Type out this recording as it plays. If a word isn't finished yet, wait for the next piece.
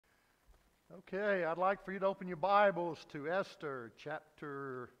Okay, I'd like for you to open your Bibles to Esther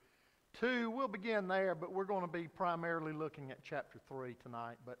chapter 2. We'll begin there, but we're going to be primarily looking at chapter 3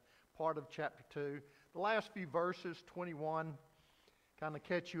 tonight, but part of chapter 2. The last few verses, 21, kind of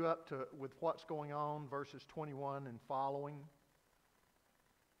catch you up with what's going on, verses 21 and following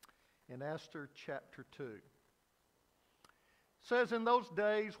in Esther chapter 2. It says, "In those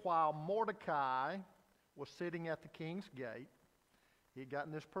days while Mordecai was sitting at the king's gate," he had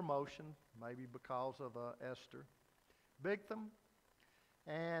gotten this promotion, maybe because of Esther, Bigtham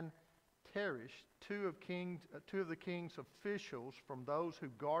and Teresh, two of the king's officials from those who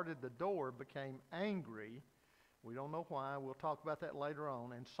guarded the door, became angry. We don't know why. We'll talk about that later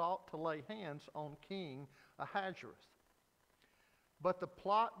on. And sought to lay hands on King Ahasuerus. But the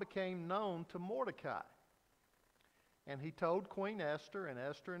plot became known to Mordecai. And he told Queen Esther, and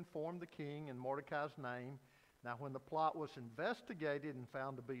Esther informed the king in Mordecai's name. Now when the plot was investigated and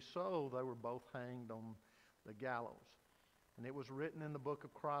found to be so, they were both hanged on the gallows. And it was written in the book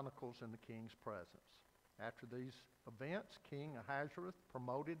of Chronicles in the king's presence. After these events, King Ahasuerus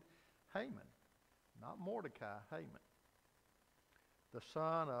promoted Haman, not Mordecai, Haman, the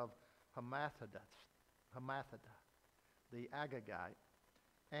son of Hammedatha, the Agagite,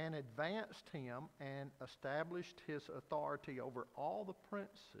 and advanced him and established his authority over all the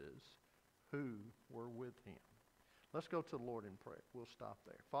princes who were with him. Let's go to the Lord in prayer. We'll stop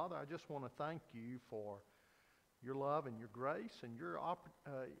there. Father, I just want to thank you for your love and your grace and your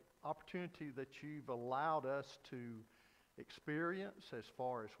opportunity that you've allowed us to experience as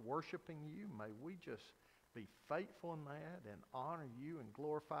far as worshiping you. May we just be faithful in that and honor you and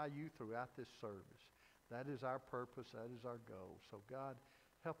glorify you throughout this service. That is our purpose. That is our goal. So God,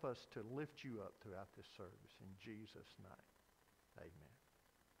 help us to lift you up throughout this service. In Jesus' name, amen.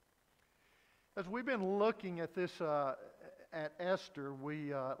 As we've been looking at this, at Esther,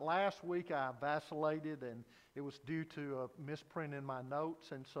 last week I vacillated, and it was due to a misprint in my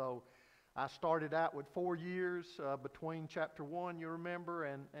notes, and so I started out with 4 years between chapter 1, you remember,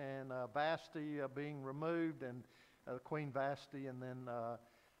 and Vashti being removed, and Queen Vashti, and then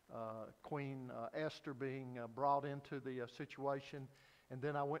Queen Esther being brought into the situation. And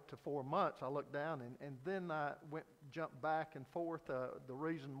then I went to 4 months. I looked down, and then I jumped back and forth. The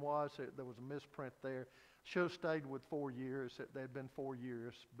reason was that there was a misprint there. Should have stayed with 4 years. There had been 4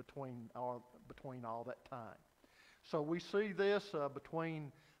 years between all that time. So we see this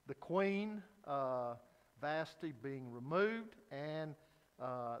between the queen, Vashti, being removed, and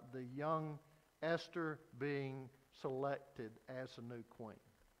the young Esther being selected as the new queen.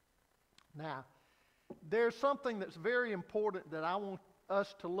 Now, there's something that's very important that I want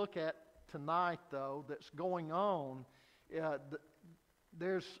us to look at tonight, though, that's going on.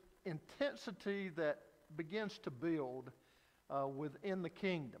 There's intensity that begins to build within the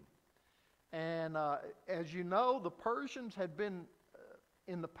kingdom. And as you know, the Persians had been,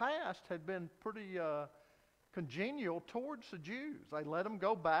 in the past, had been pretty congenial towards the Jews. They let them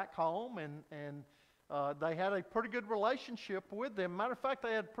go back home, and they had a pretty good relationship with them. Matter of fact,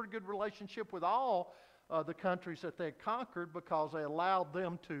 they had a pretty good relationship with all the countries that they had conquered, because they allowed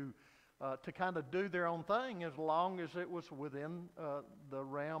them to kind of do their own thing as long as it was within the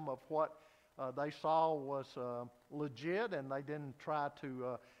realm of what they saw was legit, and they didn't try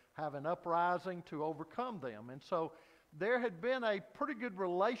to have an uprising to overcome them. And so there had been a pretty good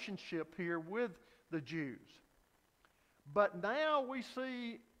relationship here with the Jews. But now we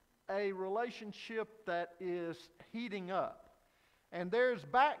see a relationship that is heating up. And there's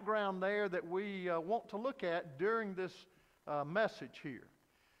background there that we want to look at during this message here.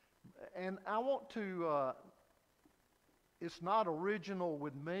 And I want to, it's not original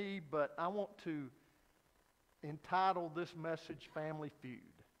with me, but I want to entitle this message Family Feud.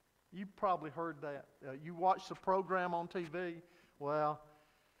 You've probably heard that. You watch the program on TV. Well,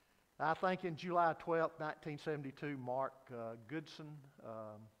 I think in July 12th, 1972, Mark Goodson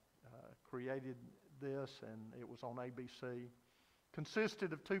created this, and it was on ABC.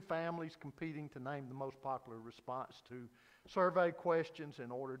 Consisted of 2 families competing to name the most popular response to survey questions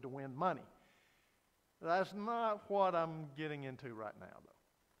in order to win money. That's not what I'm getting into right now, though.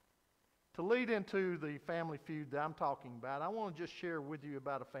 To lead into the family feud that I'm talking about, I want to just share with you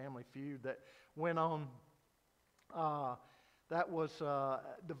about a family feud that went on, that was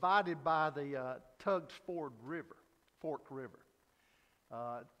divided by the Tugs Fork River.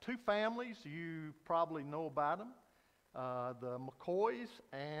 2 families, you probably know about them. The McCoys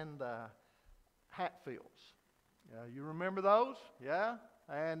and the Hatfields. You remember those? Yeah?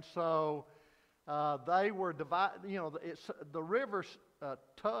 And so they were divided. You know, the river,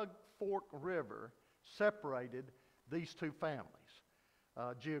 Tug Fork River, separated these 2 families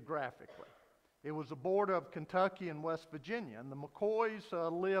geographically. It was the border of Kentucky and West Virginia, and the McCoys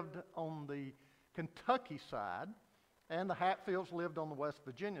lived on the Kentucky side, and the Hatfields lived on the West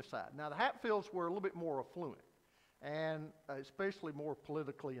Virginia side. Now, the Hatfields were a little bit more affluent, and especially more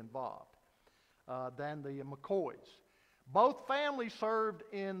politically involved than the McCoys. Both families served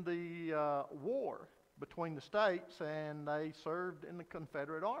in the war between the states, and they served in the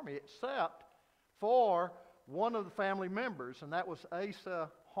Confederate Army, except for one of the family members, and that was Asa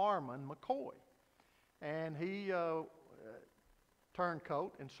Harmon McCoy. And he turned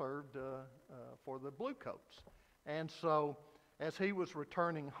coat and served for the Bluecoats. And so, as he was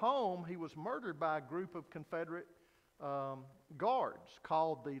returning home, he was murdered by a group of Confederate guards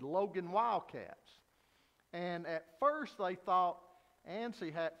called the Logan Wildcats. And at first they thought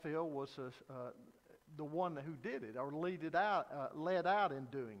Ansi Hatfield was the one who did it, or led out in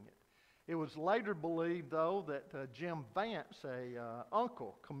doing it. It was later believed, though, that Jim Vance, a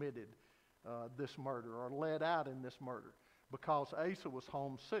uncle, committed this murder, or led out in this murder, because Asa was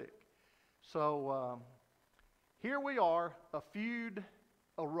homesick. So here we are, a feud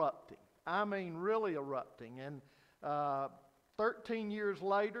erupting. I mean, really erupting. And 13 years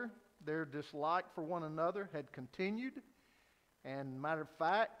later, their dislike for one another had continued. And matter of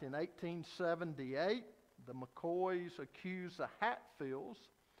fact, in 1878, the McCoys accused the Hatfields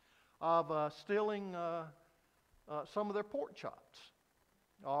of stealing some of their pork chops,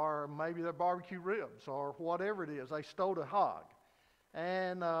 or maybe their barbecue ribs, or whatever it is. They stole a hog.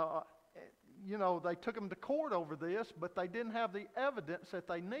 And, they took them to court over this, but they didn't have the evidence that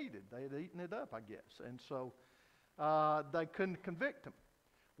they needed. They had eaten it up, I guess. And so they couldn't convict them.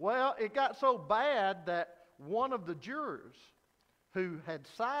 Well, it got so bad that one of the jurors who had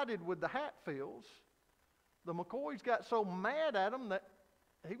sided with the Hatfields, the McCoys got so mad at him that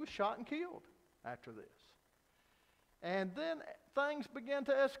he was shot and killed after this. And then things began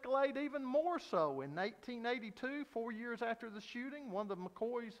to escalate even more so. In 1882, 4 years after the shooting, one of the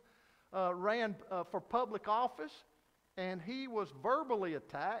McCoys ran for public office, and he was verbally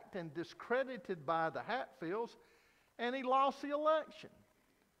attacked and discredited by the Hatfields, and he lost the election.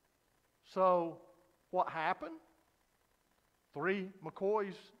 So what happened? 3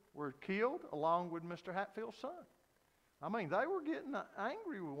 McCoys were killed along with Mr. Hatfield's son. I mean, they were getting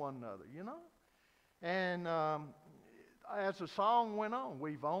angry with one another, And as the song went on,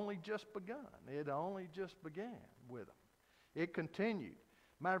 we've only just begun. It only just began with them. It continued.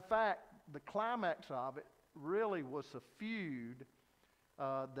 Matter of fact, the climax of it really was a feud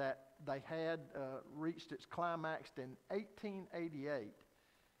that they had reached its climax in 1888.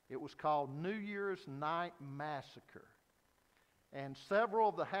 It was called New Year's Night Massacre. And several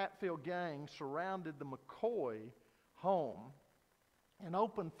of the Hatfield gang surrounded the McCoy home and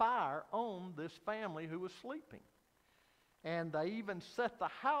opened fire on this family who was sleeping. And they even set the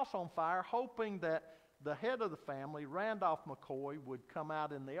house on fire, hoping that the head of the family, Randolph McCoy, would come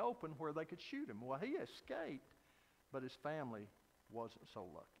out in the open where they could shoot him. Well, he escaped, but his family wasn't so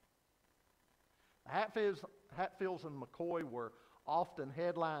lucky. The Hatfields and McCoy were often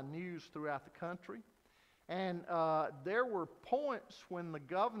headline news throughout the country. And there were points when the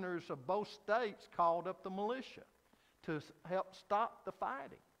governors of both states called up the militia to help stop the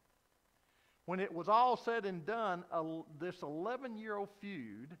fighting. When it was all said and done, this 11-year-old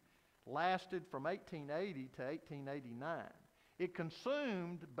feud lasted from 1880 to 1889. It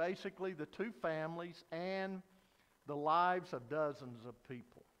consumed basically the two families and the lives of dozens of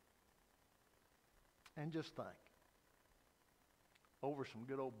people. And just think, over some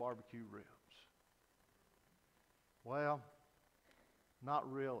good old barbecue ribs. Well,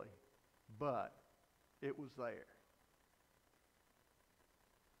 not really, but it was there.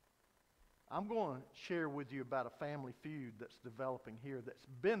 I'm going to share with you about a family feud that's developing here, that's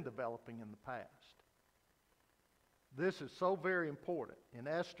been developing in the past. This is so very important. In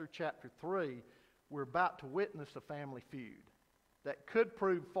Esther chapter 3, we're about to witness a family feud that could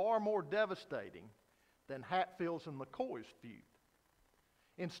prove far more devastating than Hatfield's and McCoy's feud.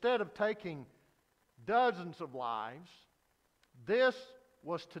 Instead of taking dozens of lives, this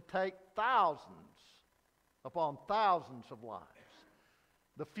was to take thousands upon thousands of lives.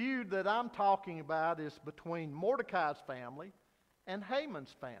 The feud that I'm talking about is between Mordecai's family and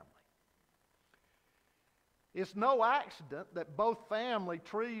Haman's family. It's no accident that both family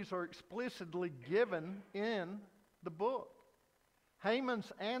trees are explicitly given in the book.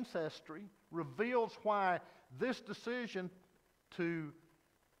 Haman's ancestry reveals why this decision to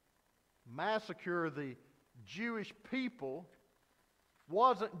massacre the Jewish people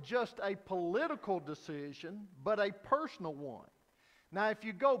wasn't just a political decision, but a personal one. Now, if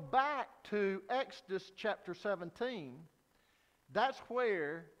you go back to Exodus chapter 17, that's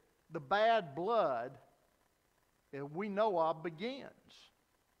where the bad blood we know of begins.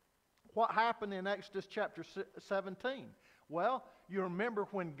 What happened in Exodus chapter 17? Well, you remember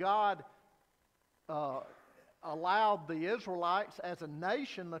when God allowed the Israelites as a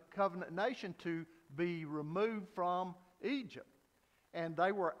nation, the covenant nation, to be removed from Egypt. And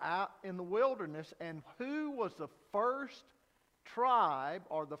they were out in the wilderness. And who was the first tribe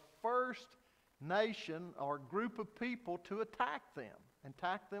or the first nation or group of people to attack them and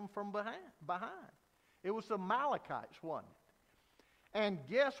attack them from behind? It was the Amalekites, wasn't it? And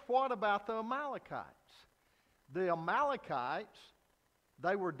guess what about the Amalekites? The Amalekites,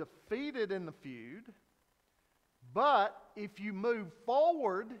 they were defeated in the feud. But if you move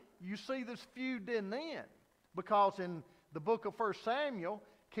forward, you see this feud didn't end. Because in the book of 1 Samuel,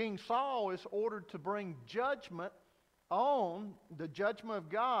 King Saul is ordered to bring judgment on the judgment of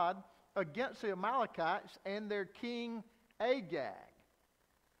God against the Amalekites and their king Agag.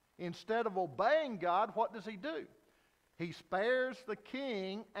 Instead of obeying God, what does he do? He spares the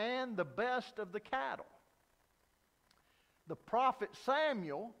king and the best of the cattle. The prophet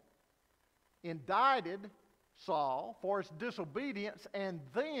Samuel indicted Saul for his disobedience and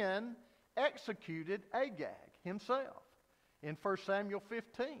then executed Agag himself in 1 Samuel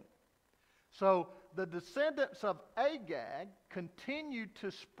 15. So the descendants of Agag continued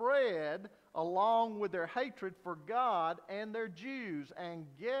to spread along with their hatred for God and their Jews. And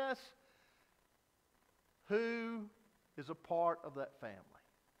guess who is a part of that family?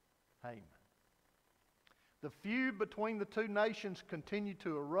 Haman. The feud between the two nations continued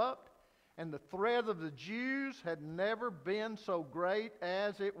to erupt, and the threat of the Jews had never been so great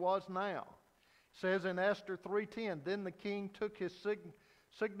as it was now. It says in Esther 3:10, then the king took his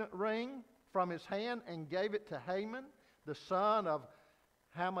signet ring from his hand and gave it to Haman, the son of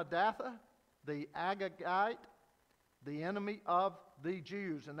Hammedatha, the Agagite, the enemy of the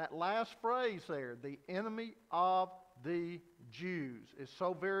Jews. And that last phrase there, the enemy of the Jews, is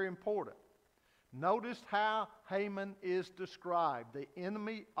so very important. Notice how Haman is described, the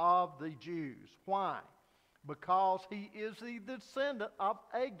enemy of the Jews. Why? Because he is the descendant of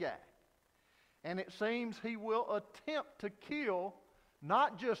Agag. And it seems he will attempt to kill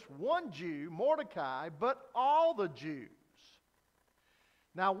not just one Jew, Mordecai, but all the Jews.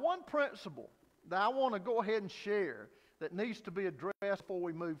 Now, one principle that I want to go ahead and share that needs to be addressed before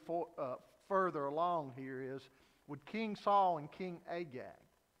we move further along here is with King Saul and King Agag.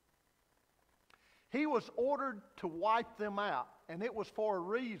 He was ordered to wipe them out, and it was for a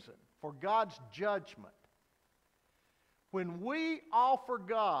reason, for God's judgment. When we offer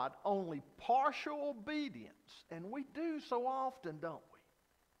God only partial obedience, and we do so often, don't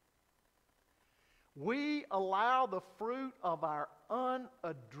we? We allow the fruit of our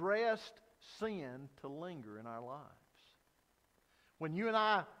unaddressed sin to linger in our lives. When you and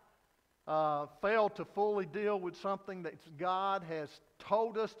I fail to fully deal with something that God has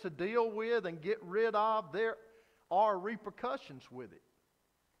told us to deal with and get rid of, there are repercussions with it.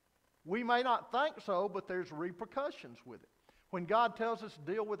 We may not think so, but there's repercussions with it. When God tells us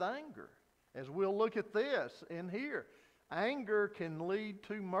to deal with anger, as we'll look at this in here, anger can lead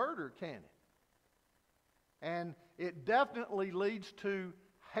to murder, can it? And it definitely leads to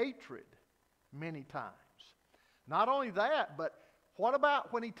hatred many times. Not only that, but what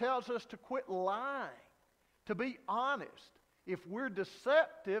about when he tells us to quit lying, to be honest? If we're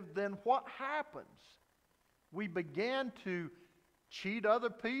deceptive, then what happens? We begin to cheat other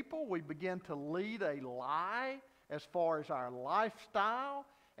people. We begin to lead a lie as far as our lifestyle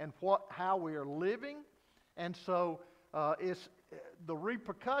and how we are living. And so the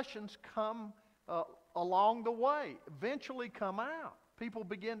repercussions come along the way, eventually come out. People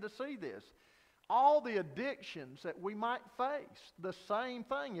begin to see this. All the addictions that we might face, the same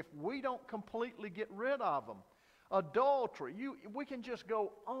thing if we don't completely get rid of them. Adultery, we can just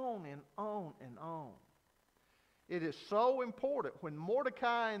go on and on and on. It is so important. When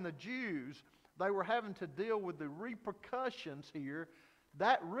Mordecai and the Jews, they were having to deal with the repercussions here,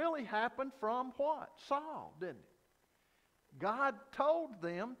 that really happened from what? Saul, didn't it? God told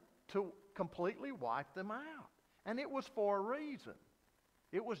them to completely wipe them out. And it was for a reason.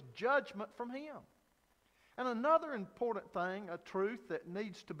 It was judgment from him. And another important thing, a truth that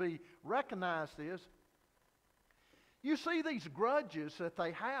needs to be recognized is, you see these grudges that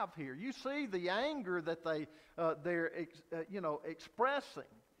they have here. You see the anger that they're expressing.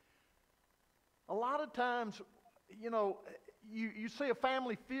 A lot of times, you see a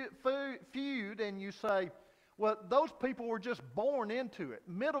family feud and you say, well, those people were just born into it.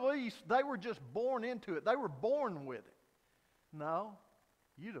 Middle East, they were just born into it. They were born with it. No,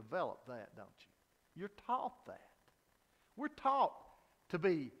 you develop that, don't you? You're taught that. We're taught to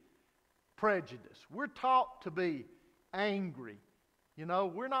be prejudice. We're taught to be angry. You know,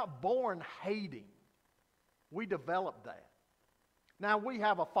 we're not born hating. We develop that. Now, we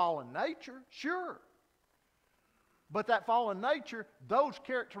have a fallen nature, sure. But that fallen nature, those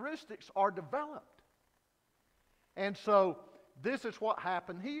characteristics are developed. And so, this is what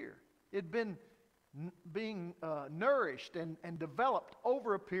happened here. It'd been being nourished and developed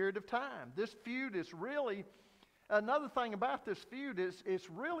over a period of time. This feud is really, another thing about this feud is it's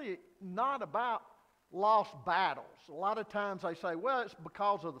really not about lost battles. A lot of times they say, well, it's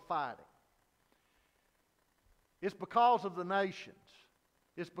because of the fighting. It's because of the nations.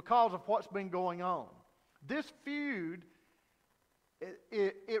 It's because of what's been going on. This feud,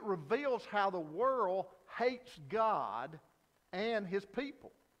 it reveals how the world hates God and His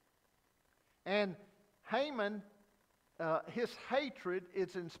people. And Haman, his hatred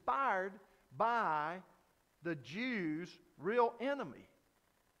is inspired by the Jews' real enemy.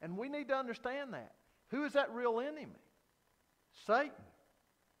 And we need to understand that. Who is that real enemy? Satan.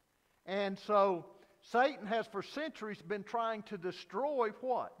 And so Satan has for centuries been trying to destroy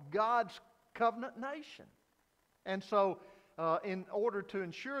what? God's covenant nation. And so in order to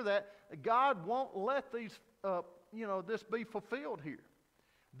ensure that, God won't let these, this be fulfilled here.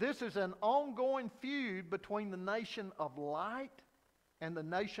 This is an ongoing feud between the nation of light and the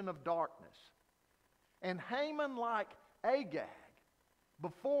nation of darkness. And Haman, like Agag,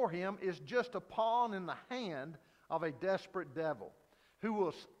 before him is just a pawn in the hand of a desperate devil who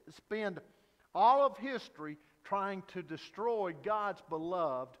will spend all of history trying to destroy God's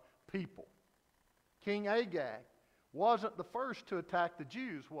beloved people. King Agag wasn't the first to attack the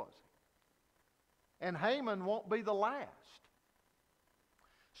Jews, was he? And Haman won't be the last.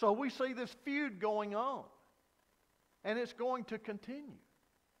 So we see this feud going on. And it's going to continue.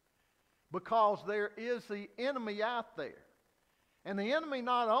 Because there is the enemy out there. And the enemy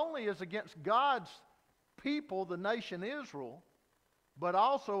not only is against God's people, the nation Israel, but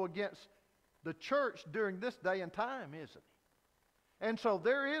also against the church during this day and time, isn't he? And so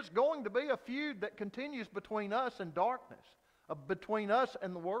there is going to be a feud that continues between us and darkness, between us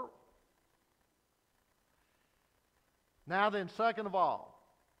and the world. Now then, second of all,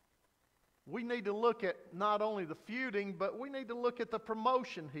 we need to look at not only the feuding, but we need to look at the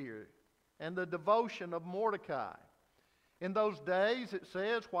promotion here and the devotion of Mordecai. In those days, it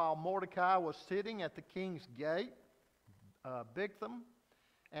says, while Mordecai was sitting at the king's gate, Bigtham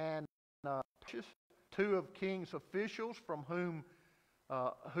and two of king's officials from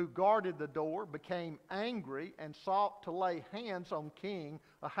who guarded the door became angry and sought to lay hands on King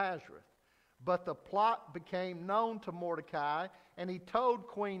Ahasuerus. But the plot became known to Mordecai, and he told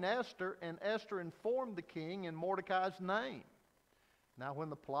Queen Esther, and Esther informed the king in Mordecai's name. Now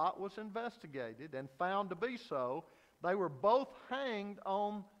when the plot was investigated and found to be so, they were both hanged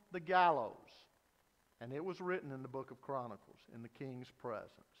on the gallows. And it was written in the book of Chronicles in the king's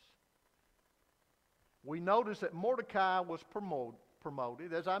presence. We notice that Mordecai was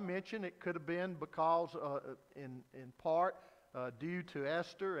promoted. As I mentioned, it could have been because, in part, due to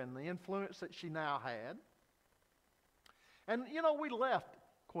Esther and the influence that she now had. And, we left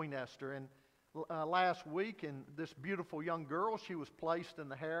Queen Esther and last week, and this beautiful young girl, she was placed in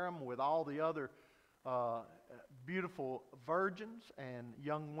the harem with all the other beautiful virgins and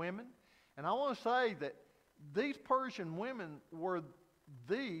young women. And I want to say that these Persian women were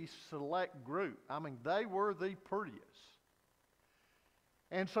the select group. I mean, they were the prettiest.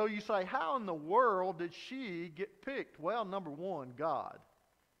 And so you say, how in the world did she get picked? Well, number one, God.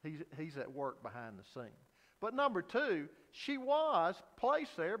 He's at work behind the scene. But number two, she was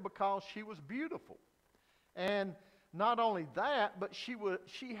placed there because she was beautiful. And not only that, but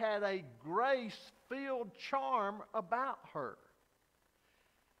she had a grace-filled charm about her.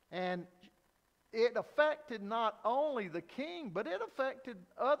 And it affected not only the king, but it affected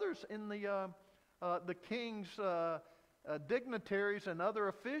others in the king's dignitaries and other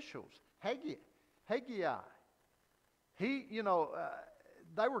officials. Haggai.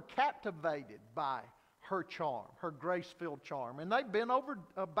 They were captivated by her charm, her grace-filled charm. And they bent over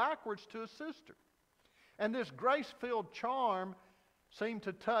backwards to assist her. And this grace-filled charm seemed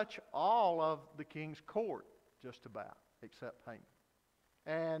to touch all of the king's court, just about, except Haman.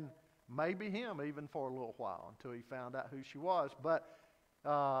 And maybe him even for a little while until he found out who she was. But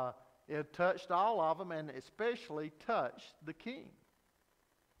it touched all of them and especially touched the king.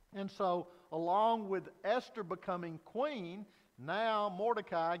 And so along with Esther becoming queen, now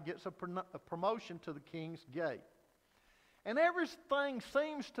Mordecai gets a promotion to the king's gate. And everything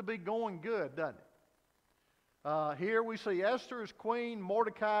seems to be going good, doesn't it? Here we see Esther as queen,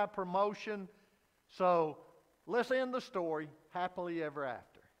 Mordecai promotion. So let's end the story happily ever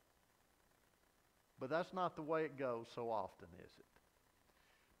after. But that's not the way it goes so often, is it?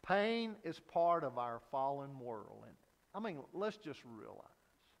 Pain is part of our fallen world. And I mean, let's just realize,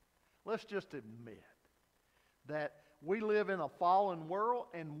 let's just admit that we live in a fallen world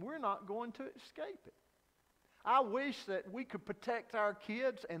and we're not going to escape it. I wish that we could protect our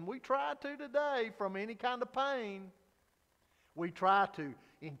kids, and we try to today, from any kind of pain. We try to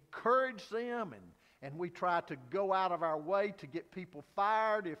encourage them, and we try to go out of our way to get people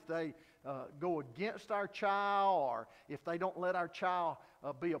fired if they go against our child, or if they don't let our child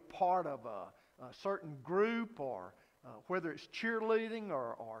be a part of a certain group, or whether it's cheerleading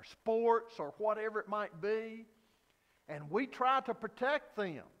or sports or whatever it might be. And we try to protect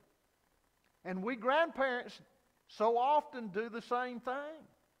them. And we grandparents so often do the same thing.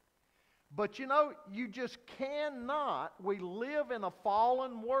 But you know, you just cannot. We live in a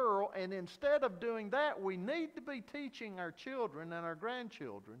fallen world, and instead of doing that, we need to be teaching our children and our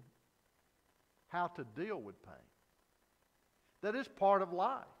grandchildren how to deal with pain. That is part of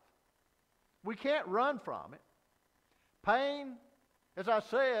life. We can't run from it. Pain, as I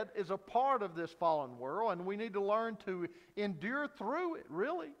said, is a part of this fallen world, and we need to learn to endure through it,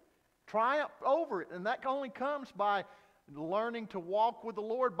 really. Triumph over it. And that only comes by learning to walk with the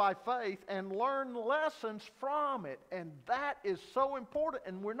Lord by faith and learn lessons from it. And that is so important.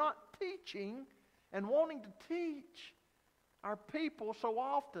 And we're not teaching and wanting to teach our people so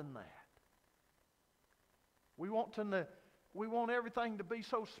often that. We want everything to be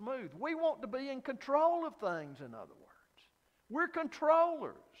so smooth. We want to be in control of things, in other words. We're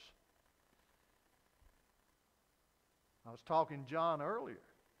controllers. I was talking to John earlier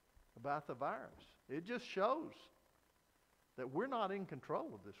about the virus. It just shows that we're not in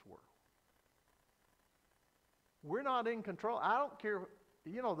control of this world. We're not in control. I don't care,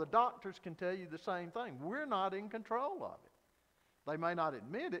 the doctors can tell you the same thing. We're not in control of it. They may not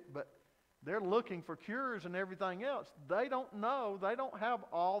admit it, but they're looking for cures and everything else. They don't know. They don't have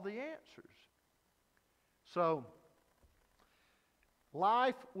all the answers. So,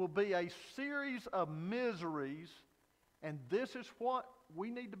 life will be a series of miseries, and this is what we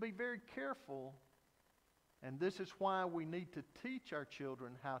need to be very careful, and this is why we need to teach our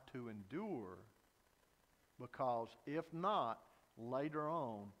children how to endure, because if not, later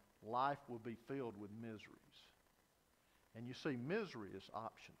on, life will be filled with miseries. And you see, misery is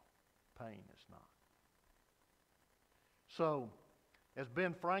optional. Pain is not. So, as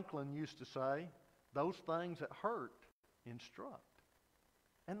Ben Franklin used to say, those things that hurt instruct.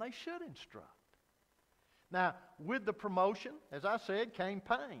 And they should instruct. Now, with the promotion, as I said, came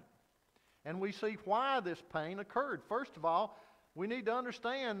pain. And we see why this pain occurred. First of all, we need to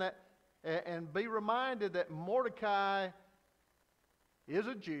understand that and be reminded that Mordecai is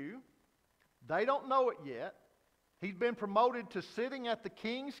a Jew. They don't know it yet. He's been promoted to sitting at the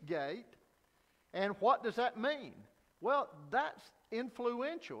king's gate. And what does that mean? Well, that's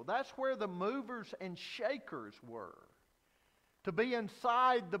influential. That's where the movers and shakers were. To be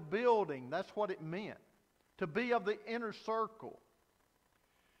inside the building, that's what it meant. To be of the inner circle.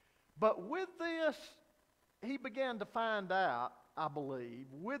 But with this, he began to find out, I believe,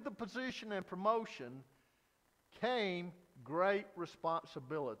 with the position and promotion came great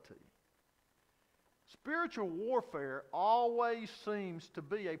responsibility. Spiritual warfare always seems to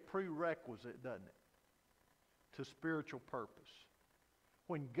be a prerequisite, doesn't it, to spiritual purpose.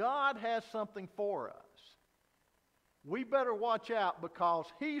 When God has something for us, we better watch out, because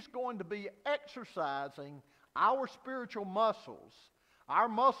He's going to be exercising our spiritual muscles, our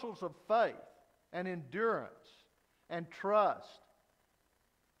muscles of faith and endurance and trust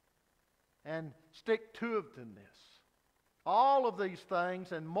and stick-to-itiveness. All of these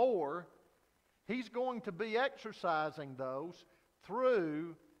things and more, He's going to be exercising those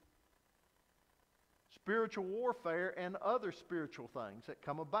through spiritual warfare and other spiritual things that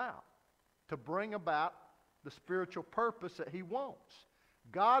come about to bring about the spiritual purpose that He wants.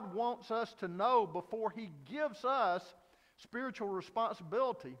 God wants us to know before He gives us spiritual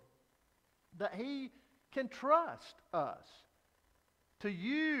responsibility that He can trust us to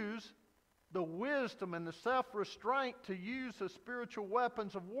use the wisdom and the self-restraint to use the spiritual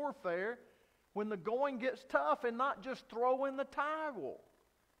weapons of warfare when the going gets tough, and not just throw in the towel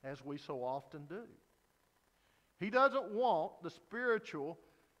as we so often do. He doesn't want the spiritual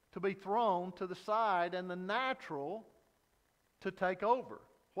to be thrown to the side and the natural to take over.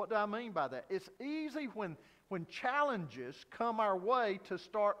 What do I mean by that? It's easy when challenges come our way to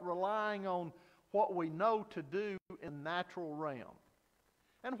start relying on what we know to do in the natural realm.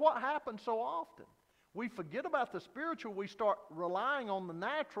 And what happens so often? We forget about the spiritual, we start relying on the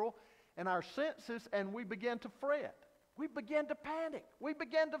natural and our senses, and we begin to fret. we began to panic. We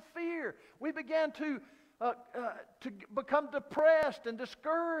began to fear. We began to become depressed and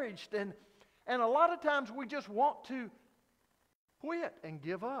discouraged. And a lot of times we just want to quit and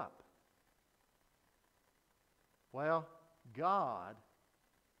give up. Well, God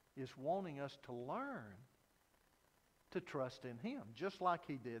is wanting us to learn to trust in Him, just like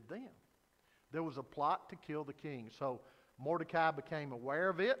He did them. There was a plot to kill the king. So Mordecai became aware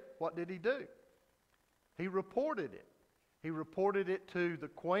of it. What did he do? He reported it. He reported it to the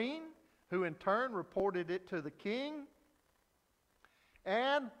queen, who in turn reported it to the king.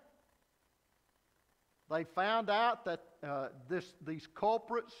 And they found out that these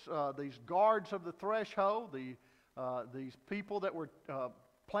culprits, these guards of the threshold, these people that were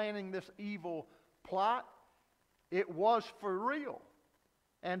planning this evil plot, it was for real.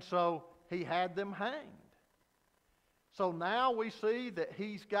 And so he had them hanged. So now we see that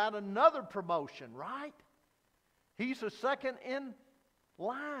he's got another promotion, right? He's a second in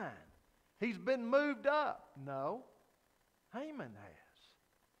line. He's been moved up. No, Haman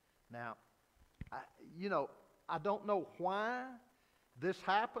has. Now, I don't know why this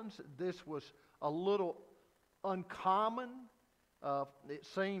happens. This was a little uncommon. It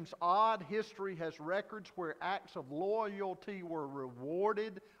seems odd. History has records where acts of loyalty were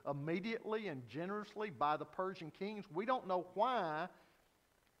rewarded immediately and generously by the Persian kings. We don't know why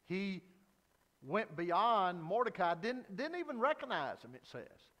he went beyond Mordecai. Didn't even recognize him, it says.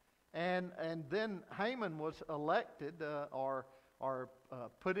 And then Haman was elected or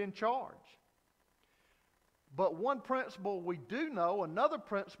put in charge. But one principle we do know, another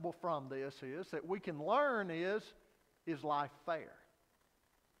principle from this is that we can learn is life fair?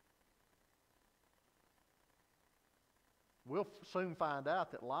 We'll soon find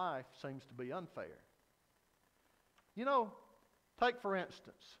out that life seems to be unfair. Take for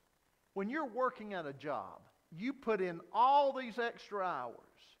instance, when you're working at a job, you put in all these extra hours.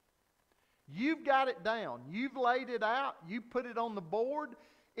 You've got it down. You've laid it out. You put it on the board.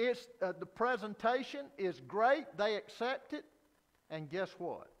 It's the presentation is great. They accept it. And guess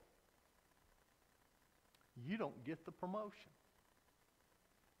what? You don't get the promotion.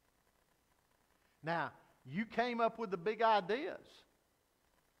 Now, you came up with the big ideas.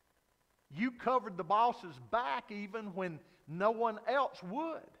 You covered the boss's back even when no one else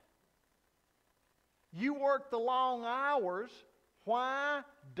would. You worked the long hours. Why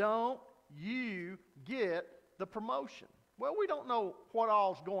don't you get the promotion? Well, we don't know what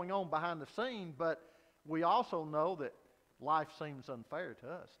all's going on behind the scene, but we also know that life seems unfair to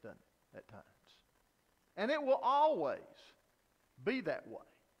us, doesn't it, at times? And it will always be that way,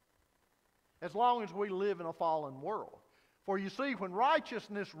 as long as we live in a fallen world. For you see, when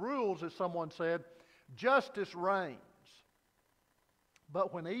righteousness rules, as someone said, justice reigns.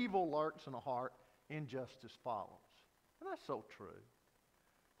 But when evil lurks in a heart, injustice follows. And that's so true.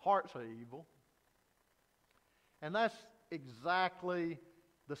 Hearts are evil. And that's exactly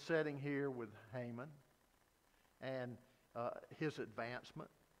the setting here with Haman and his advancement.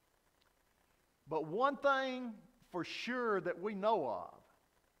 But one thing for sure that we know of,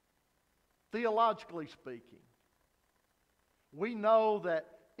 theologically speaking, we know that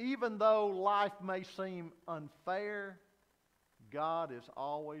even though life may seem unfair, God is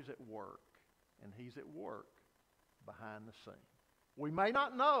always at work, and He's at work behind the scene. We may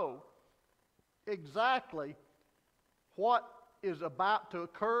not know exactly what is about to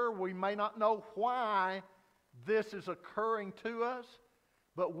occur. We may not know why this is occurring to us,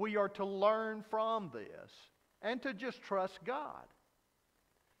 but we are to learn from this and to just trust God,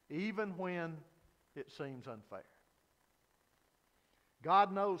 even when it seems unfair.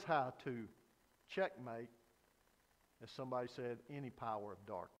 God knows how to checkmate, as somebody said, any power of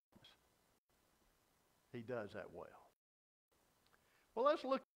darkness. He does that well. Well, let's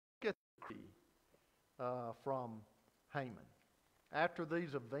look at from Haman. After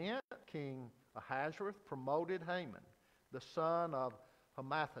these events, King Ahasuerus promoted Haman, the son of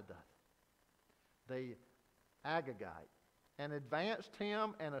Hammedatha, the Agagite, and advanced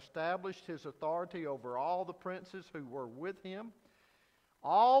him and established his authority over all the princes who were with him.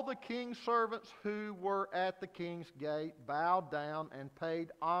 All the king's servants who were at the king's gate bowed down and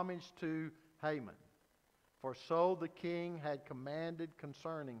paid homage to Haman, for so the king had commanded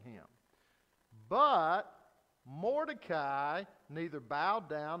concerning him. But Mordecai neither bowed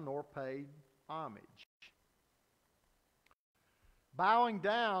down nor paid homage. Bowing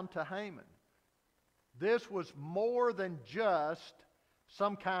down to Haman. This was more than just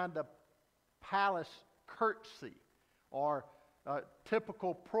some kind of palace curtsy or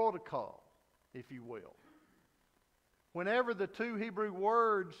typical protocol, if you will. Whenever the two Hebrew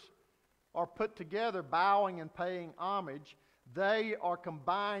words are put together, bowing and paying homage. They are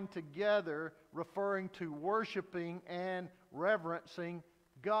combined together, referring to worshiping and reverencing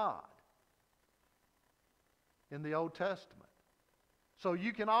God in the Old Testament. So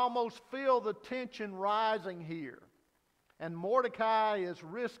you can almost feel the tension rising here. And Mordecai is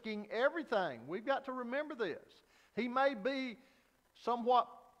risking everything. We've got to remember this. He may be somewhat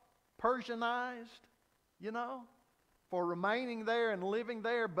Persianized, for remaining there and living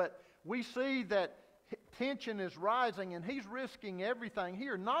there, but we see that tension is rising, and he's risking everything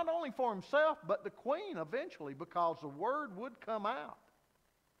here, not only for himself, but the queen eventually, because the word would come out.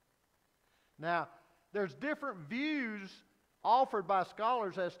 Now, there's different views offered by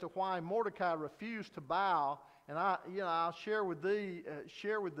scholars as to why Mordecai refused to bow, and I'll share with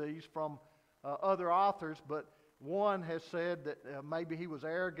these from other authors, but one has said that maybe he was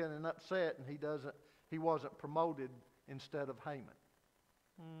arrogant and upset, and he wasn't promoted instead of Haman.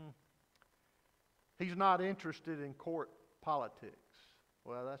 He's not interested in court politics.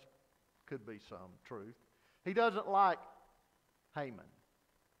 Well, that could be some truth. He doesn't like Haman.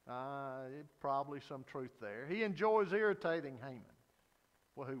 Probably some truth there. He enjoys irritating Haman.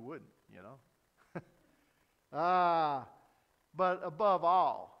 Well, who wouldn't, But above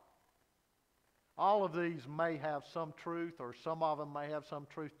all of these may have some truth, or some of them may have some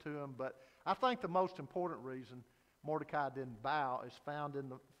truth to them, but I think the most important reason Mordecai didn't bow is found in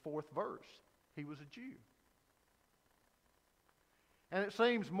the 4th verse. He was a Jew. And it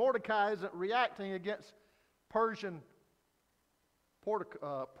seems Mordecai isn't reacting against Persian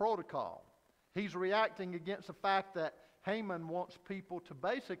protocol. He's reacting against the fact that Haman wants people to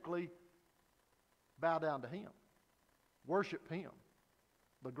basically bow down to him, worship him,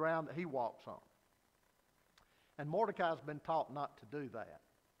 the ground that he walks on. And Mordecai's been taught not to do that.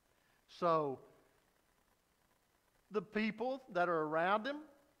 So the people that are around him,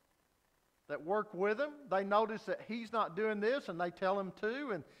 that work with him, they notice that he's not doing this, and they tell him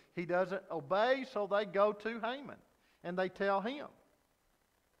to, and he doesn't obey, so they go to Haman and they tell him.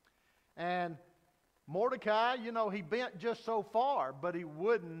 And Mordecai, he bent just so far, but he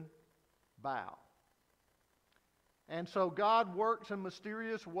wouldn't bow. And so God works in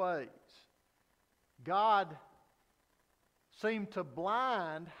mysterious ways. God seemed to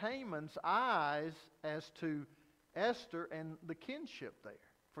blind Haman's eyes as to Esther and the kinship there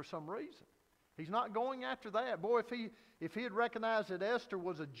for some reason. He's not going after that. Boy, if he had recognized that Esther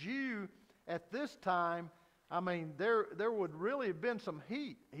was a Jew at this time, there would really have been some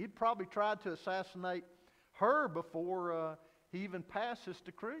heat. He'd probably tried to assassinate her before he even passed this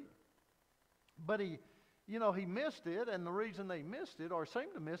decree. But he missed it, and the reason they missed it, or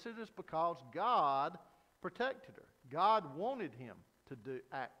seemed to miss it, is because God protected her. God wanted him to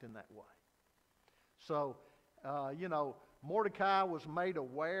act in that way. So, Mordecai was made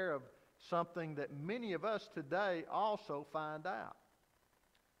aware of something that many of us today also find out.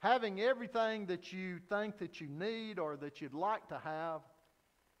 Having everything that you think that you need or that you'd like to have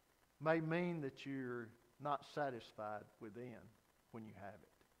may mean that you're not satisfied within when you have it.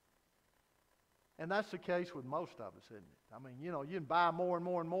 And that's the case with most of us, isn't it? You can buy more and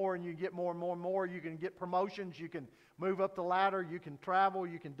more and more, and you get more and more and more. You can get promotions. You can move up the ladder. You can travel.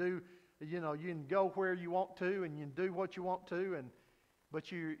 You can do, you can go where you want to, and you can do what you want to.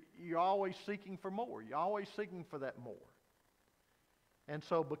 But you're always seeking for more. You're always seeking for that more. And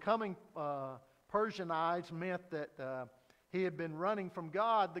so becoming Persianized meant that he had been running from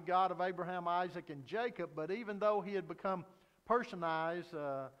God, the God of Abraham, Isaac, and Jacob. But even though he had become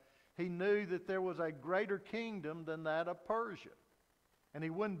Persianized, he knew that there was a greater kingdom than that of Persia. And he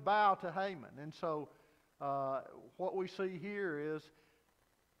wouldn't bow to Haman. And so what we see here is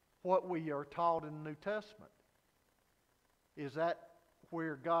what we are taught in the New Testament. Is that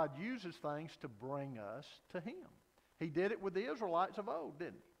where God uses things to bring us to him. He did it with the Israelites of old,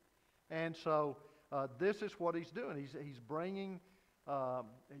 didn't he? And so this is what he's doing. He's bringing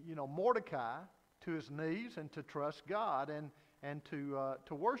Mordecai to his knees and to trust God and to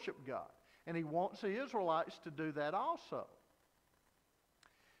worship God. And he wants the Israelites to do that also.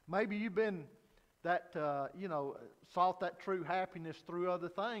 Maybe you've been sought that true happiness through other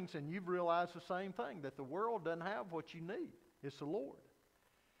things, and you've realized the same thing, that the world doesn't have what you need. It's the Lord.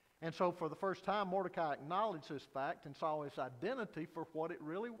 And so for the first time, Mordecai acknowledged this fact and saw his identity for what it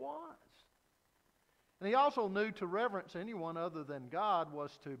really was. And he also knew to reverence anyone other than God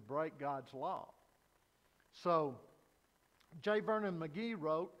was to break God's law. So J. Vernon McGee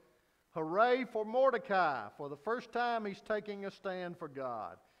wrote, "Hooray for Mordecai! For the first time he's taking a stand for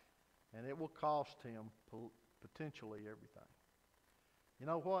God. And it will cost him potentially everything." You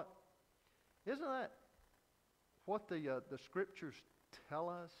know what? Isn't that what the Scriptures tell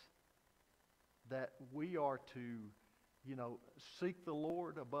us? that we are to, seek the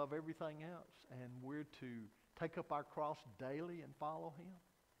Lord above everything else, and we're to take up our cross daily and follow Him.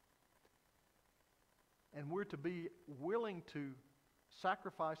 And we're to be willing to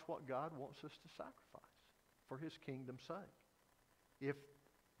sacrifice what God wants us to sacrifice for His kingdom's sake, if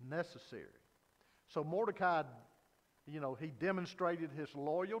necessary. So Mordecai, he demonstrated his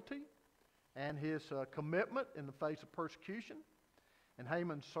loyalty and his commitment in the face of persecution. And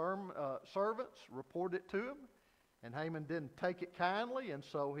Haman's servants reported it to him. And Haman didn't take it kindly, and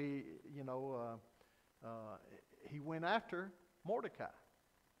so he went after Mordecai.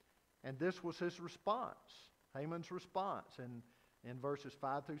 And this was his response, Haman's response. And in verses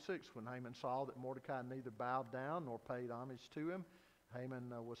 5 through 6, when Haman saw that Mordecai neither bowed down nor paid homage to him,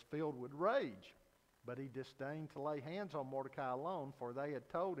 Haman was filled with rage. But he disdained to lay hands on Mordecai alone, for they had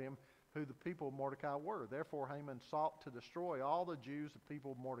told him who the people of Mordecai were. Therefore Haman sought to destroy all the Jews, the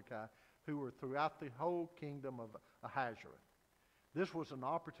people of Mordecai, who were throughout the whole kingdom of Ahasuerus. This was an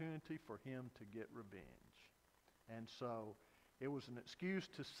opportunity for him to get revenge. And so it was an excuse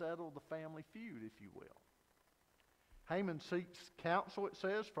to settle the family feud, if you will. Haman seeks counsel, it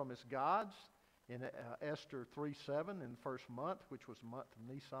says, from his gods in Esther 3:7 in the first month, which was the month of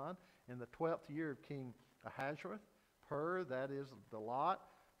Nisan, in the 12th year of King Ahasuerus. Pur, that is the lot,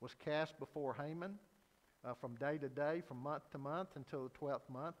 was cast before Haman from day to day, from month to month, until the 12th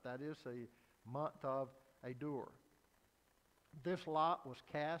month. That is the month of Adar. This lot was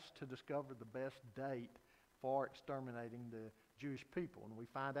cast to discover the best date for exterminating the Jewish people. And we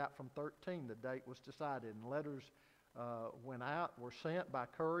find out from 13 the date was decided. And letters were sent by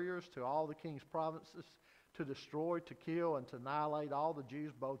couriers to all the king's provinces to destroy, to kill, and to annihilate all the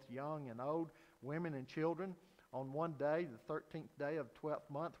Jews, both young and old, women and children, on one day, the 13th day of the 12th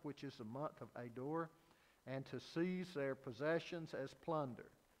month, which is the month of Adar, and to seize their possessions as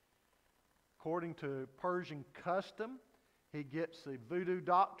plunder. According to Persian custom, he gets the voodoo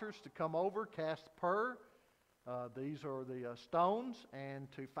doctors to come over, cast pur. These are the stones, and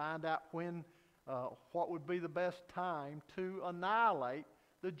to find out what would be the best time to annihilate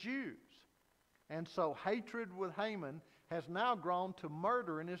the Jews. And so hatred with Haman has now grown to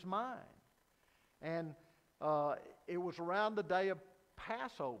murder in his mind. And it was around the day of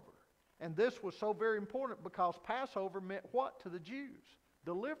Passover. And this was so very important because Passover meant what to the Jews?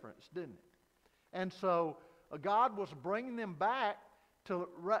 Deliverance, didn't it? And so God was bringing them back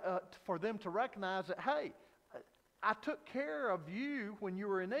for them to recognize that, hey, I took care of you when you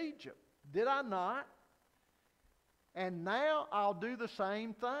were in Egypt. Did I not? And now I'll do the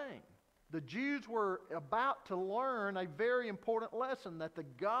same thing. The Jews were about to learn a very important lesson, that the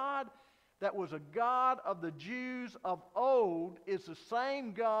God that was a God of the Jews of old is the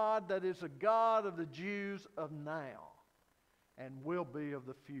same God that is a God of the Jews of now and will be of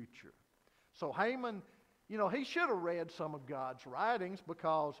the future. So Haman, he should have read some of God's writings,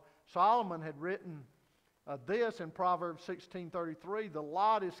 because Solomon had written this in Proverbs 16:33, the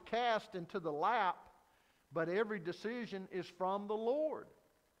lot is cast into the lap, but every decision is from the Lord.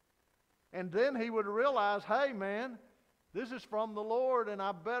 And then he would realize, hey man, this is from the Lord, and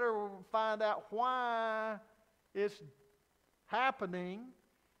I better find out why it's happening.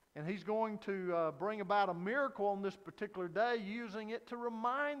 And he's going to bring about a miracle on this particular day, using it to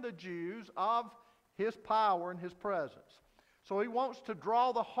remind the Jews of his power and his presence. So he wants to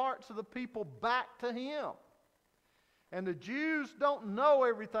draw the hearts of the people back to him. And the Jews don't know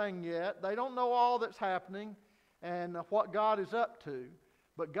everything yet. They don't know all that's happening and what God is up to.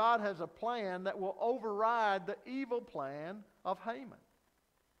 But God has a plan that will override the evil plan of Haman.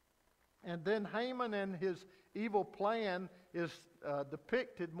 And then Haman and his evil plan is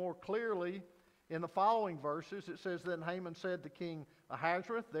depicted more clearly in the following verses. It says, then Haman said to King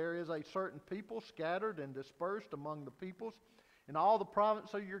Ahasuerus, there is a certain people scattered and dispersed among the peoples in all the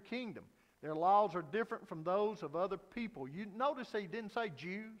province of your kingdom. Their laws are different from those of other people. You notice he didn't say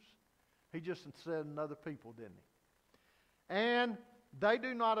Jews. He just said another people, didn't he? And they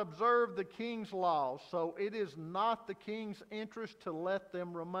do not observe the king's laws, so it is not the king's interest to let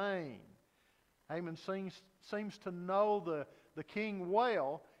them remain. Haman seems to know the king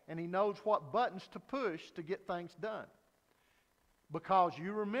well, and he knows what buttons to push to get things done. Because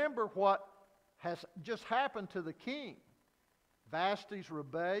you remember what has just happened to the king. Vashti's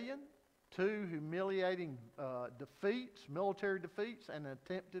rebellion, 2 humiliating defeats, military defeats, and an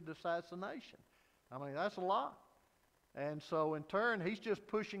attempted assassination. I mean, that's a lot. And so in turn, he's just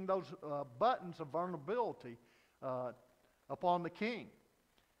pushing those buttons of vulnerability upon the king.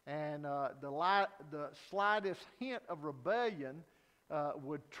 And the slightest hint of rebellion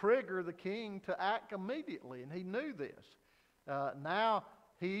would trigger the king to act immediately. And he knew this. Now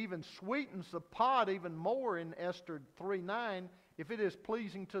He even sweetens the pot even more in Esther 3:9. If it is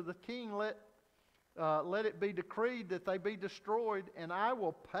pleasing to the king, let it be decreed that they be destroyed, and I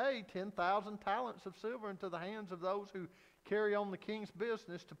will pay 10,000 talents of silver into the hands of those who carry on the king's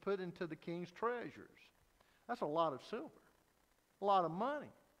business to put into the king's treasures. That's a lot of silver, a lot of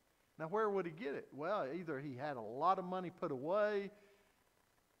money. Now, where would he get it? Well, either he had a lot of money put away,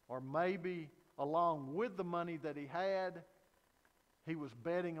 or maybe along with the money that he had, he was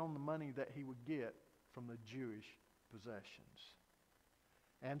betting on the money that he would get from the Jewish possessions.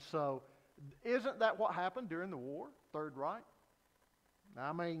 And so, isn't that what happened during the war, Third Reich?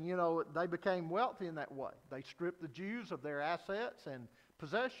 I mean, they became wealthy in that way. They stripped the Jews of their assets and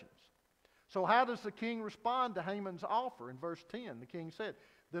possessions. So how does the king respond to Haman's offer? In verse 10, the king said,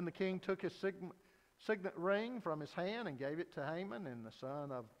 Then the king took his signet ring from his hand and gave it to Haman, and the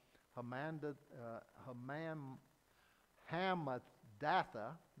son of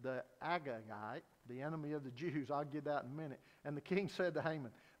Hammedatha, the Agagite, the enemy of the Jews. I'll get that in a minute. And the king said to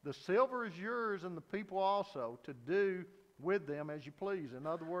Haman, The silver is yours and the people also, to do with them as you please. In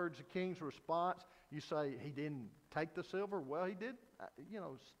other words, the king's response, you say, he didn't take the silver? Well, he did,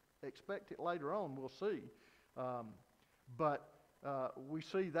 expect it later on, we'll see. But we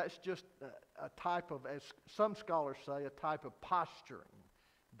see that's just a type of, as some scholars say, a type of posturing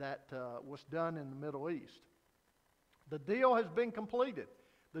that was done in the Middle East. The deal has been completed.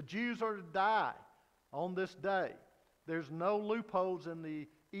 The Jews are to die on this day. There's no loopholes in the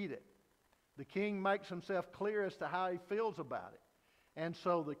edict. The king makes himself clear as to how he feels about it. And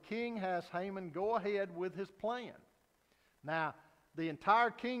so the king has Haman go ahead with his plan. Now, the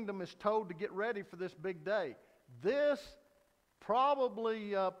entire kingdom is told to get ready for this big day. This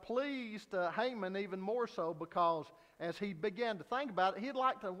probably pleased Haman even more so, because as he began to think about it, he'd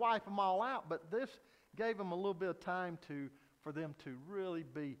like to wipe them all out, but this gave him a little bit of time for them to really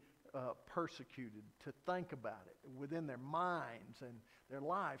be persecuted, to think about it within their minds and their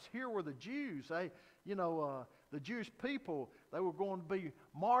lives. Here were the Jews. The Jewish people, they were going to be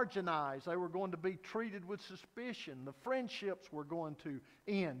marginalized. They were going to be treated with suspicion. The friendships were going to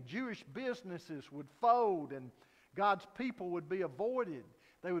end. Jewish businesses would fold, and God's people would be avoided.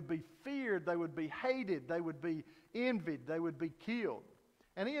 They would be feared. They would be hated. They would be envied. They would be killed.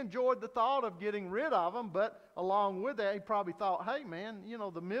 And he enjoyed the thought of getting rid of them, but along with that, he probably thought, hey man,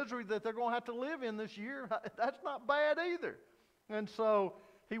 the misery that they're going to have to live in this year, that's not bad either. And so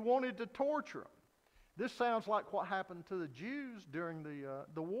he wanted to torture them. This sounds like what happened to the Jews during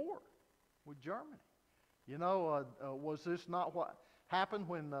the war with Germany. Was this not what happened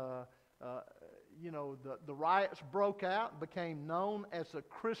when the riots broke out and became known as the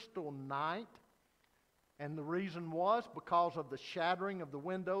Crystal Night? And the reason was because of the shattering of the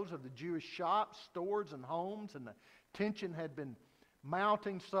windows of the Jewish shops, stores, and homes, and the tension had been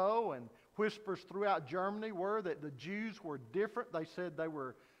mounting so, and whispers throughout Germany were that the Jews were different. They said they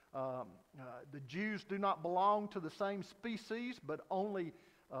were the Jews do not belong to the same species, but only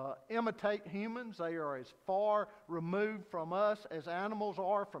imitate humans. They are as far removed from us as animals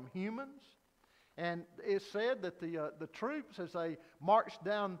are from humans. And it's said that the troops, as they marched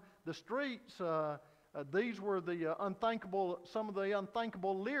down the streets, these were some of the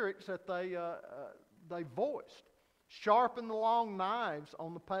unthinkable lyrics that they voiced. Sharpen the long knives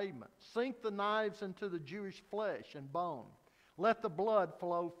on the pavement. Sink the knives into the Jewish flesh and bone. Let the blood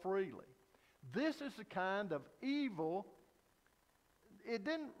flow freely. This is the kind of evil. It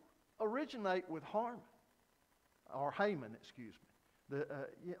didn't originate with Haman,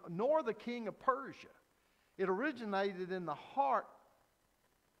 nor the king of Persia. It originated in the heart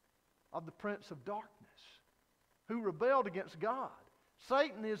of the prince of darkness, who rebelled against God.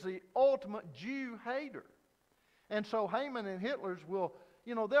 Satan is the ultimate Jew hater. And so Haman and Hitler's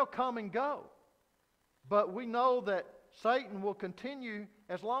they'll come and go. But we know that Satan will continue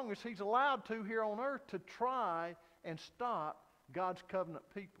as long as he's allowed to here on earth to try and stop God's covenant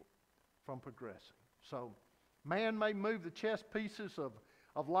people from progressing. So man may move the chess pieces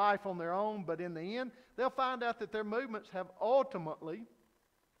of life on their own, but in the end, they'll find out that their movements have ultimately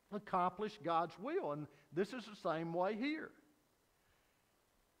accomplished God's will. And this is the same way here.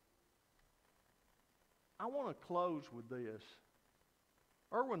 I want to close with this.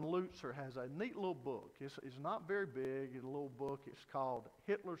 Erwin Lutzer has a neat little book. It's not very big. It's a little book. It's called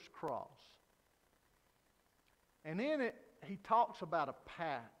Hitler's Cross. And in it, he talks about a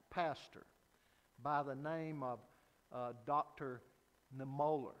pastor by the name of Dr.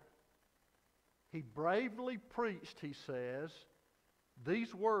 Niemöller. He bravely preached, he says,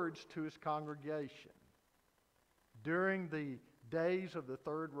 these words to his congregation during the days of the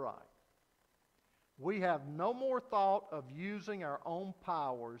Third Reich. We have no more thought of using our own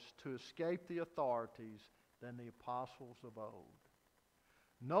powers to escape the authorities than the apostles of old.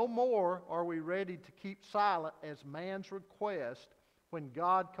 No more are we ready to keep silent as man's request when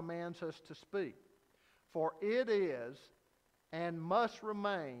God commands us to speak. For it is and must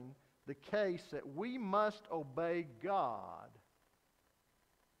remain the case that we must obey God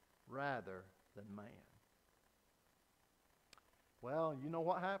rather than man. Well, you know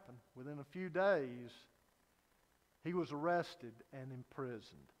what happened? Within a few days, he was arrested and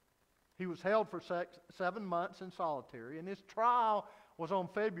imprisoned. He was held for 7 months in solitary, and his trial was on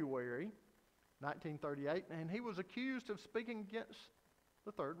February 1938, and he was accused of speaking against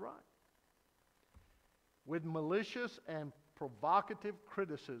the Third Reich with malicious and provocative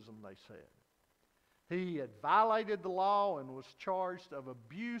criticism, they said. He had violated the law and was charged of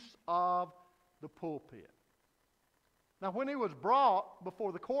abuse of the pulpit. Now, when he was brought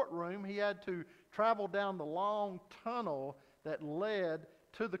before the courtroom, he had to travel down the long tunnel that led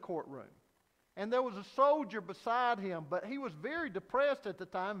to the courtroom. And there was a soldier beside him, but he was very depressed at the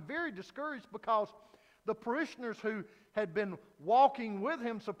time, very discouraged, because the parishioners who had been walking with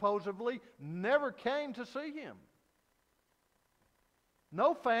him supposedly never came to see him.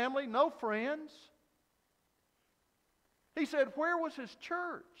 No family, no friends. He said, where was his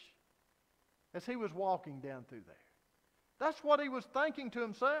church as he was walking down through there? That's what he was thinking to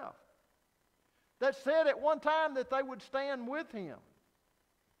himself. That said at one time that they would stand with him.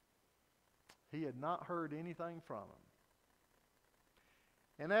 He had not heard anything from him.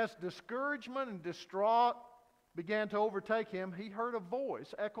 And as discouragement and distraught began to overtake him, he heard a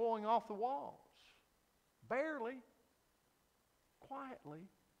voice echoing off the walls. Barely. Quietly.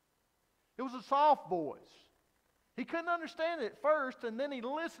 It was a soft voice. He couldn't understand it at first, and then he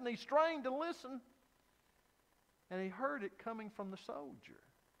listened. He strained to listen. And he heard it coming from the soldier,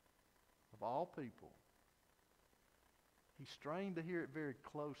 of all people. He strained to hear it very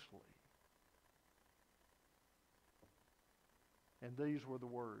closely. And these were the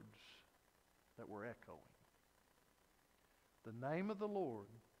words that were echoing. The name of the Lord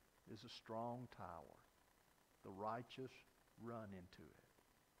is a strong tower. The righteous run into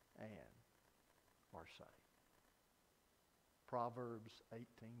it and are safe. Proverbs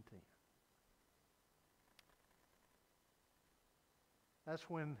 18:10. That's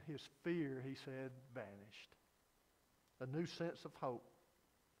when his fear, he said, vanished. A new sense of hope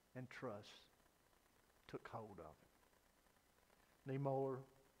and trust took hold of him. Niemöller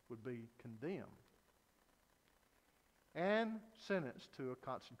would be condemned and sentenced to a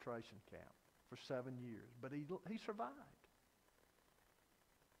concentration camp for 7 years. But he survived.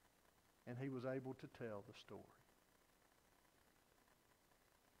 And he was able to tell the story.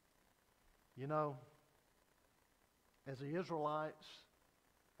 You know, as the Israelites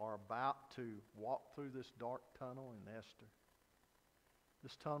are about to walk through this dark tunnel in Esther,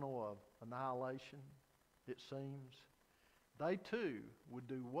 this tunnel of annihilation, it seems, they too would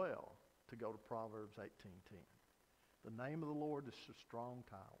do well to go to Proverbs 18:10. The name of the Lord is a strong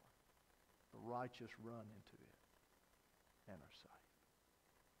tower. The righteous run into it and are safe.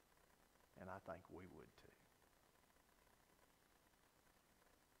 And I think we would too.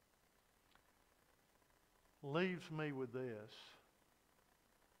 Leaves me with this.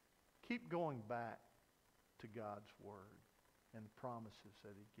 Keep going back to God's Word and the promises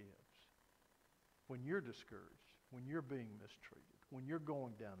that He gives. When you're discouraged, when you're being mistreated, when you're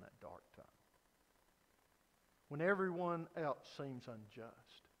going down that dark tunnel, when everyone else seems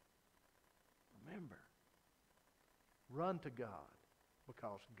unjust, remember, run to God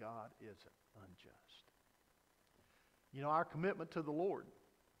because God isn't unjust. You know, our commitment to the Lord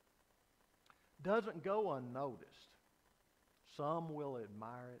doesn't go unnoticed. Some will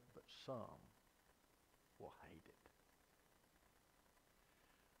admire it, but some will hate it.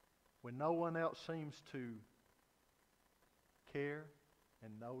 When no one else seems to care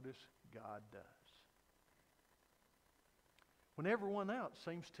and notice, God does. When everyone else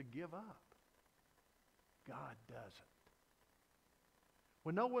seems to give up, God doesn't.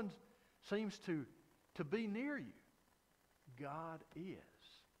 When no one seems to be near you, God is.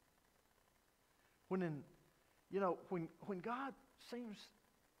 When God seems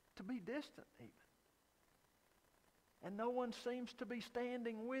to be distant even, and no one seems to be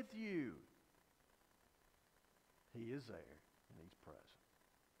standing with you, He is there and He's present.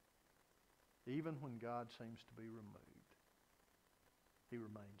 Even when God seems to be removed, He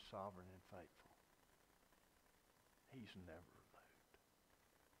remains sovereign and faithful. He's never removed.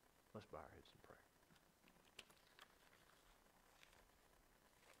 Let's bow our heads in prayer.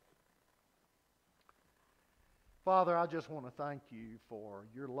 Father, I just want to thank you for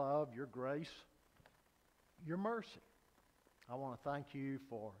your love, your grace, your mercy. I want to thank you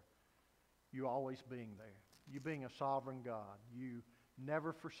for you always being there. You being a sovereign God. You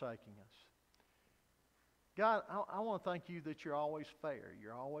never forsaking us. God, I want to thank you that you're always fair.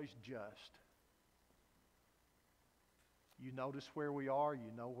 You're always just. You notice where we are.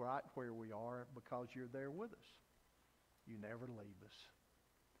 You know right where we are because you're there with us. You never leave us.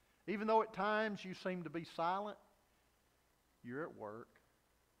 Even though at times you seem to be silent, you're at work.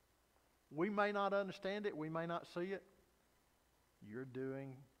 We may not understand it. We may not see it. You're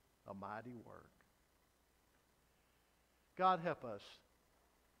doing a mighty work. God, help us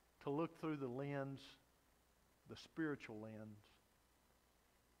to look through the lens, the spiritual lens,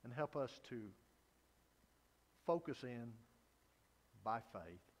 and help us to focus in by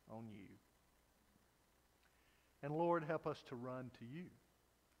faith on you. And Lord, help us to run to you,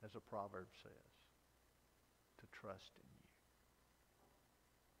 as a proverb says, to trust in you.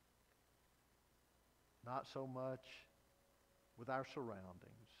 Not so much with our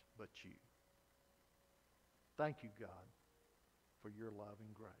surroundings, but you. Thank you, God, for your love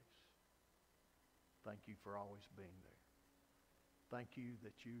and grace. Thank you for always being there. Thank you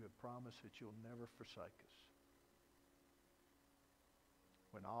that you have promised that you'll never forsake us.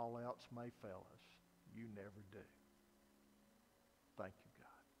 When all else may fail us, you never do. Thank you,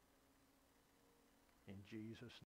 God. In Jesus' name.